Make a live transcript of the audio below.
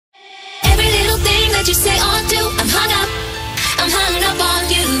that you say or do. I'm hung up on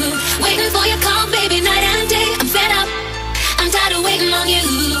you. Waiting for your call, baby, night and day. I'm fed up, I'm tired of waiting on you.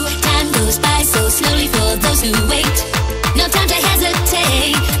 Time goes by so slowly for those who wait. No time to